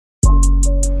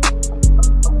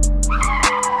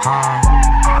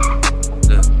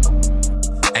Look.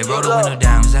 Hey, roll the window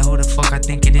down. Is that who the fuck I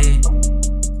think it is?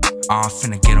 I'm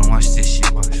finna get him. Watch this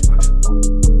shit. Watch.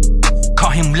 Call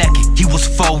him Lecky, he was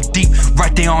 4 deep,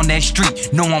 right there on that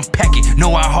street. Know I'm packing,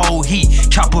 know I hold heat.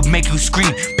 Chopper make you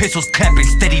scream, pistols clapping,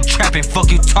 steady trapping. Fuck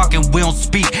you talking, we don't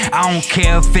speak. I don't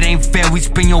care if it ain't fair, we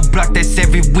spin your block, that's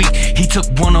every week. He took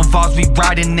one of ours, we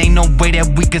riding, ain't no way that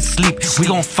we could sleep. We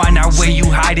gon' find out where you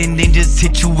hiding, then just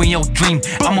hit you in your dream.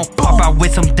 I'ma pop out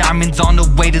with some diamonds on the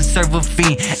way to serve a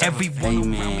fiend. Every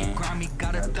one around me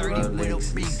got a 30 with a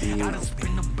beam. I done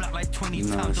spin the block like 20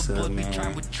 times, the boy be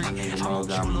trying to retreat. I'ma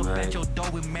pull up at your door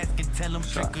with mask and tell them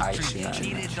trick or treat.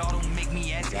 Eat it all, don't make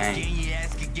me ask again, you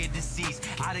ask and get deceased.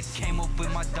 I done came up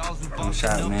with my dogs, we both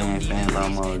shot up, don't need it.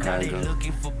 Now they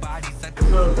looking for bodies. What's up,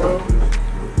 bro?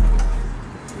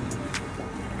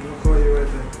 I'll call you right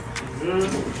there.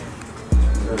 Good?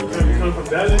 You come from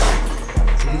Dallas?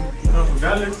 You come from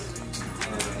Dallas?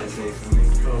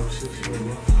 Oh, shit.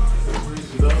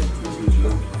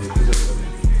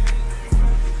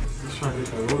 Just trying to get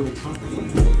that Rolex, huh?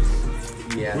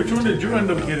 Yeah. Which one did you end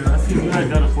up getting? I see you had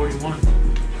done a 41.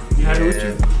 You had it with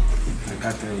you? I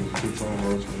got the 2-tone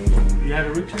Rolex. You had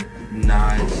it with you? Nah, I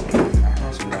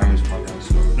had some diamonds popped out.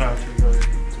 So. Gotcha.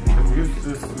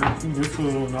 This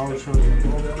was when I was showing you.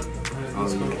 Oh,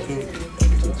 This one too.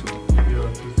 2-tone. Yeah,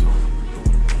 2-tone.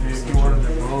 And if you wanted the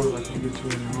rose, I can get you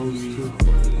in the rose too.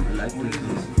 I like this.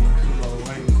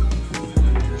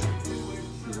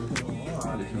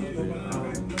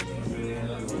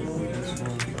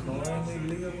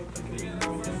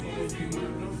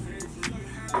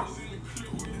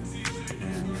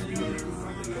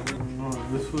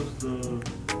 This was the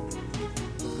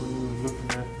one you were looking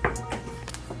at.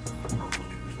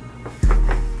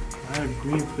 I had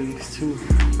green face too.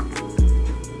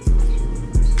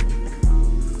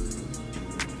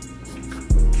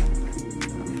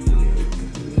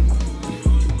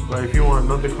 But if you want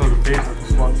another color face, I can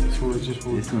swap the two. It's just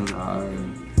this one's hard.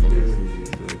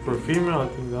 For a female, I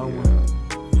think that one.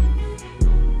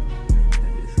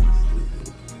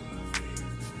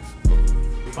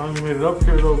 Finally made it up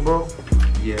here though, bro.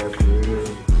 Yeah, for real.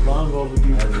 Long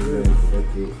overdue. I was really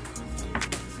fucked it.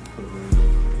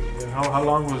 Yeah, how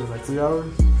long was it? Like 3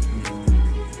 hours?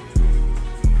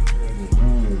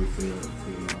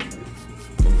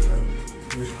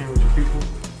 You just came with your people?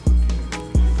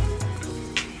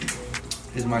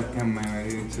 This is my cameraman right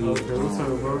here too. Okay, what's up,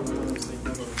 bro?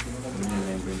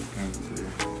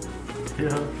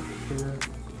 Yeah.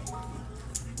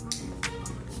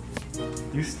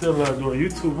 You still doing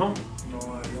YouTube, huh?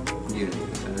 Yeah.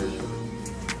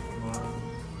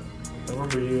 I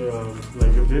remember you,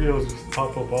 like your videos just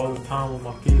pop up all the time on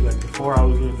my feed. Like before I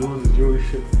was even doing the jewelry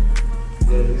shit.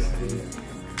 Yeah.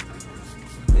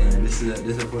 This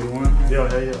is a 41? Yeah.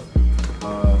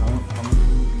 How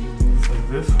much? So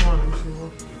this one, let me see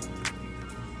what.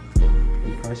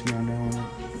 You price me on that one?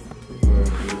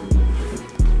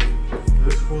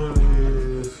 This one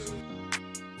is.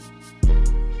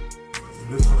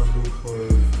 This one I do for.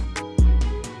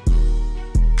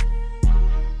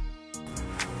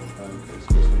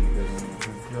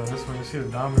 Yeah, this one you see the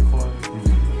diamond quality.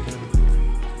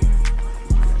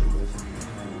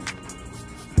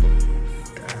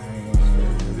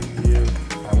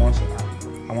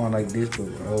 I want like this, but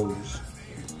rose.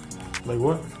 Like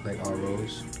what? Like all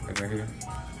rose, like right here.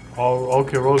 Oh,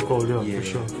 okay, rose gold, yeah, Yeah, for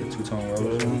sure. the 2-tone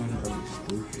rose. Yeah. That'd be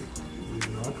stupid.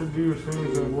 I could do your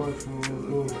things at work from rose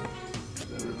gold.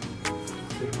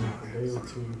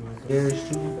 Yeah, it's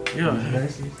true.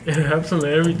 Yeah,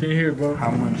 absolutely everything here, bro.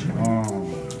 How much you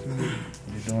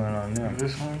doing on there?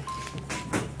 This one,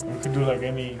 you can do like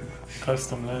any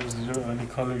custom lenses or any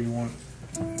color you want.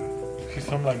 See,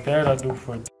 something like that I do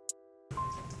for.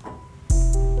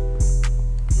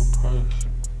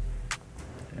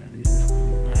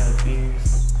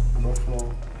 Buffalo.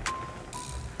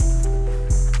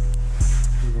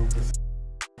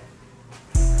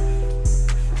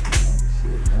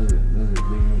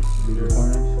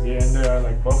 Yeah, and they are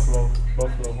like buffalo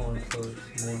horns, so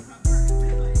it's more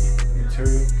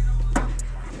material.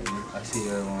 I see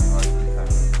that one like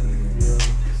yeah,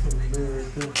 this one's big right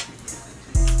there.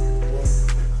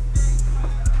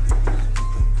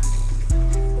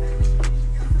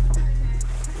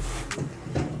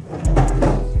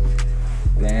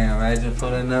 Damn, imagine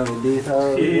pulling up with these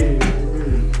hoes. Yeah.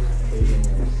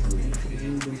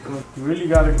 You really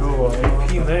gotta go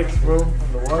AP next, bro,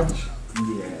 on the watch.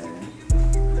 Yeah.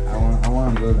 I want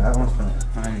to go. I want to spend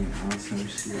 $100 on some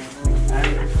shit.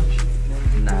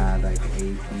 Nah, like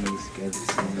AP, sketches,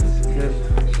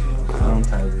 some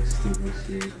type of stupid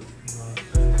shit.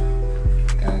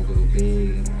 Gotta go big,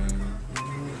 man.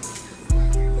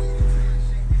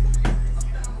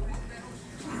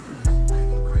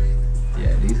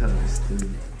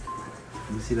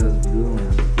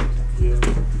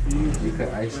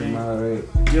 alright.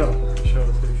 Yeah, for sure.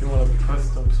 So if you want like a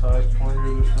custom size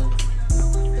pointers or something,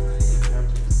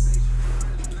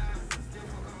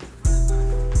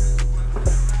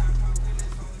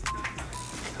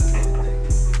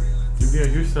 you be in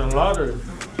Houston a lot or?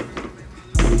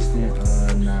 Houston,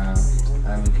 nah.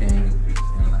 I haven't came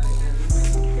in like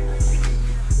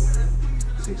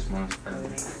 6 months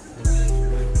probably.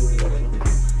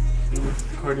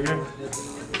 Cartier?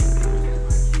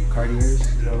 Cartiers?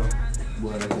 Yeah.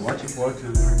 What, like a watches?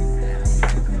 Watches.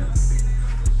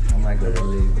 I'm like a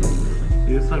Rolex dude.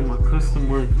 Yeah, it's like my custom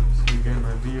work, so you get an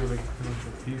idea like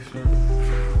the piece.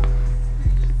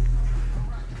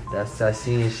 I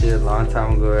seen shit a long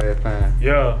time ago, right, fam?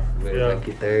 Yeah. But Yeah. like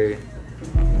your third.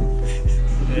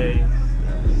 Hey.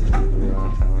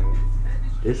 Long time ago.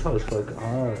 This house fucking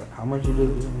hard. How much you do?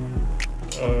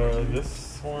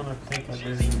 This one I think I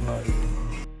did in like.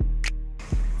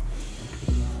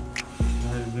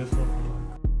 This one.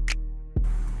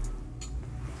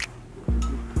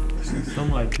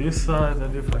 Something like this size, I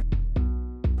did like.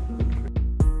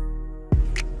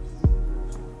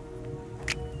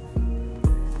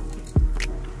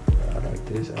 I like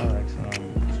this. I like some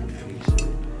big shit.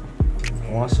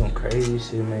 I want some crazy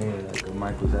shit, man. Like a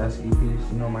Michael Zasky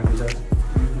piece. You know Michael Zasky?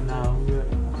 Nah,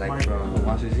 Like from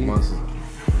Monster Z?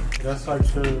 that's like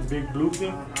the big blue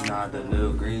thing? Nah, the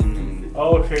little green thing.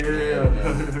 Oh, okay,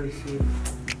 yeah. Shit.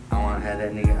 I want to have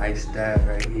that nigga iced out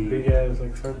right here. Big ass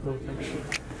like circle type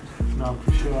shit. Nah,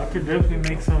 for sure. I could definitely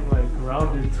make some like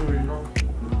rounded too, you know?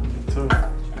 To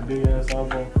big ass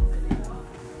eyeball.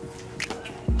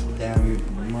 Damn, your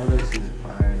mother's is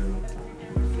fire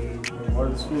though.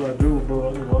 Art school I do, bro.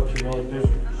 I be watching all day.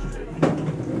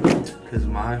 Cause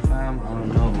my fam, I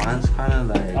don't know, mine's kind of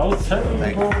like, I was telling you,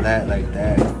 like bro. flat like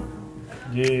that,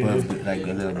 Yeah. but like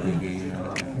a little bigger, you know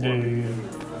what I'm saying?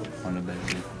 Yeah. On the back.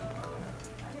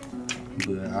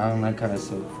 But I don't like how it's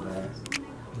so flat.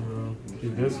 Yeah.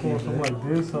 If this one, something like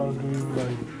this, I'll do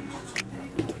like.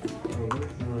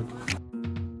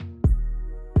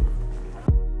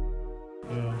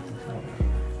 Yeah.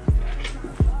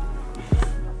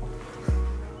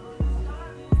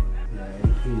 Yeah,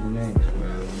 it's pretty nice, bro.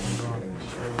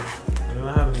 And then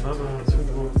I had another one too,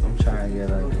 bro. I'm trying to get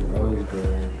like a rose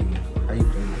gold. How you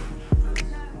think?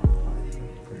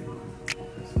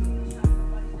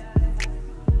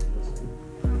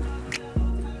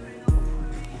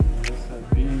 That's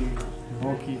that big,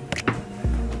 bulky.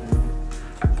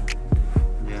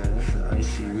 Yeah, that's the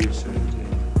icy research there.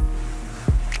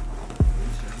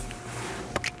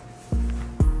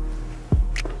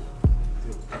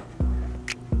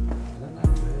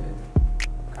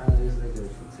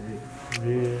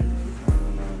 Yeah.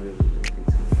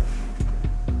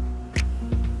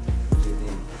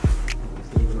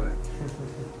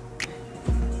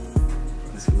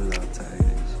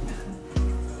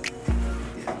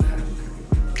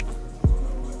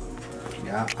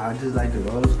 I just like the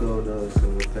rose gold though,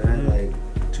 so if I had like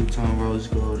two-tone rose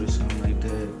gold or something like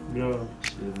that, Yeah.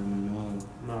 shit, let me know.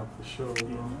 Nah, for sure,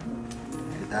 bro.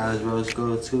 If that was rose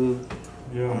gold too,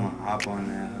 I'm Yeah. gonna hop on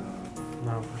that.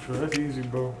 Nah, for sure. That's easy,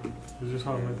 bro. It's just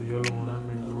how I make the yellow one. I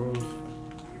make the rose.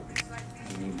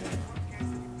 Need that.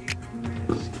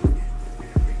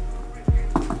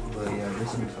 But yeah,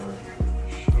 this one's hard.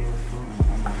 Sure, bro.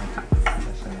 I'm gonna have to put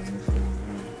that shit on this one.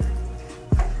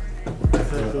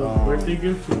 That's like the birthday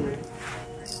gift to me.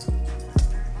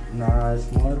 Nah, it's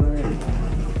more like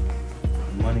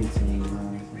money to me, you know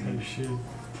what I'm saying? Hey, shit.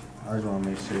 I just wanna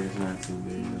make sure it's not too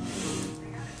big.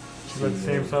 She's like the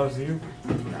same size as you?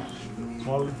 Nah.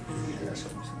 Smaller? Yeah, that's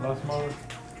what I'm saying. A lot smaller?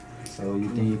 So you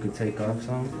think you could take off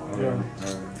some? Yeah. Or,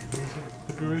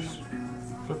 Look at wrist.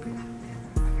 Flip it.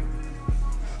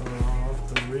 So off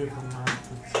the rib, I'm gonna have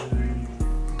to take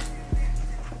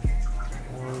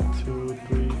 1, 2,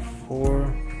 3,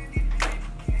 4.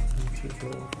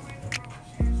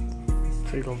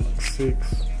 Take off like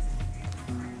 6.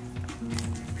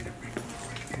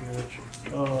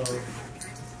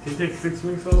 Can you take 6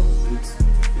 wings off?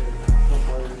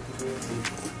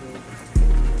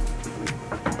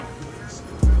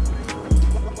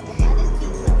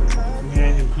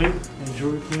 Yeah, and clip, and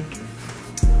jewelry clip.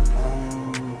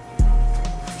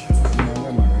 I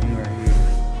got my ring right here.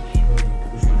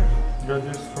 You got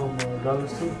this from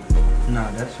Dallas too? Nah,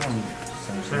 that's from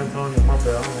San Antonio, my bad.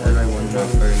 I don't That's like one of my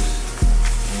first.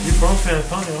 You from San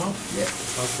Antonio, huh? Yeah.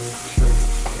 Okay, sure.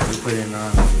 We put it on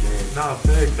over there. Nah,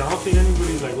 facts. I don't think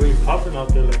anybody's like really popping out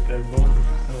there like that, bro.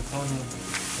 San Antonio.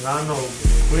 And I know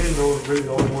Quinn though is really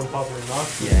the only one popping in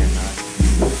Austin. Yeah, nah.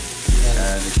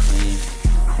 The clean.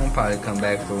 I'm gonna probably come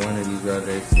back for one of these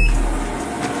brothers. Sure, I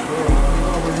don't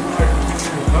know, but you might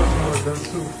continue customers done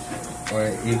too. Or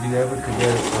if you ever could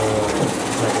get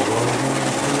like a Rolex one.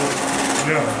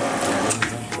 Yeah.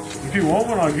 If you want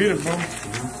one, I'll get it, bro.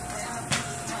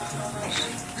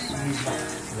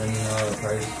 Let me know the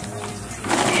price.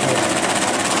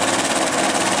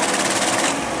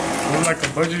 What, like a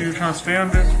budget you're trying to stay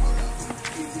under?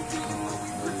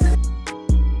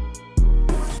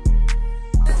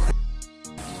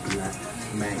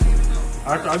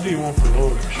 I'll do you one for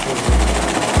lower, for sure.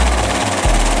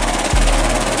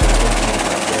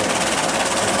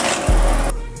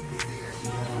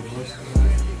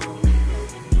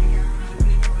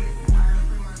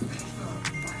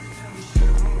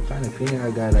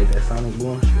 I got like that Sonic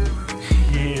Boom shit.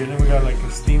 Yeah, then we got like a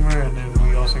steamer, and then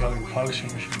we also got like a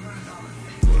polishing machine.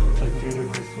 Like 3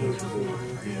 different stuff.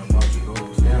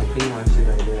 Damn, clean my shit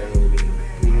like that.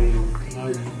 Yeah. Now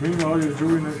bring all your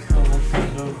jewelry next time. I'll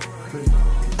find out.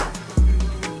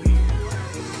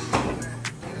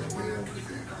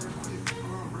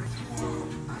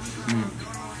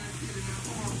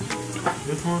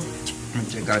 This one?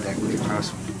 Check out that quick house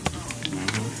one.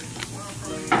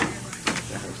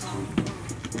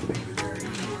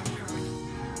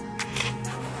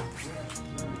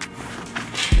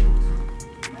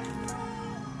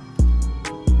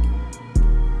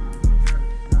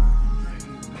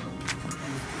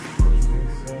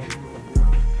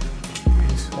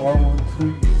 R1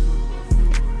 too.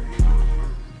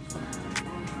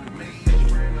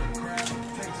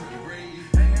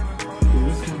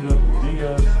 This one's a big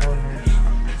ass harness.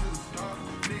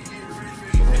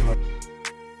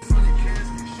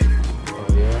 Oh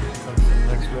yeah? That's the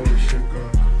next level shit, bro.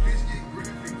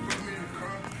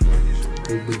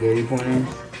 Big spaghetti pointers.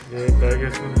 Yeah, but I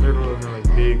guess in the middle and then like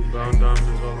big brown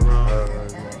diamonds all around.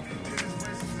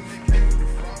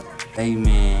 Hey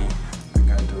man, I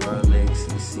got the Rolex,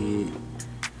 you see it.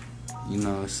 You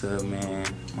know what's up, man.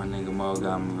 My nigga Mo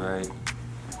got me right.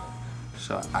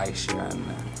 So ice shit right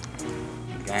now.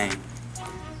 Gang.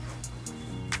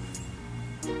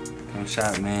 Come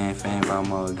shot, man. Fan by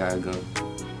Mo, gotta go.